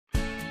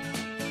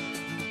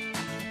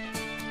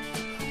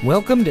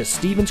Welcome to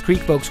Stevens Creek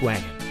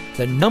Volkswagen,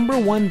 the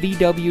 #1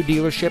 VW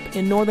dealership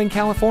in Northern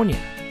California.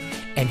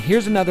 And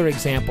here's another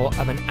example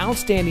of an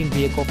outstanding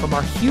vehicle from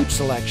our huge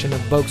selection of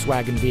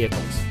Volkswagen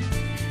vehicles.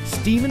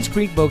 Stevens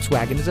Creek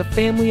Volkswagen is a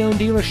family-owned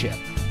dealership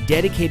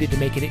dedicated to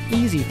making it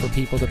easy for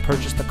people to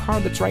purchase the car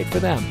that's right for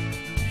them.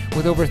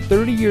 With over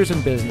 30 years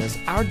in business,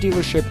 our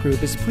dealership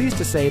group is pleased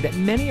to say that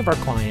many of our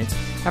clients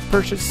have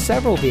purchased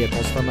several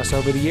vehicles from us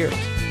over the years.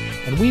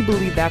 And we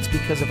believe that's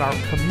because of our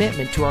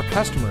commitment to our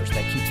customers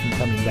that keeps them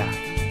coming back.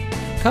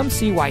 Come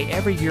see why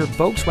every year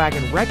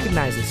Volkswagen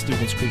recognizes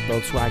Stevens Creek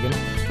Volkswagen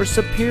for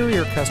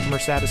superior customer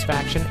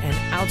satisfaction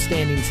and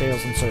outstanding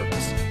sales and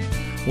service.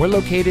 We're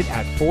located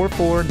at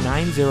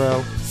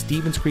 4490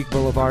 Stevens Creek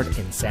Boulevard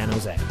in San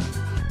Jose.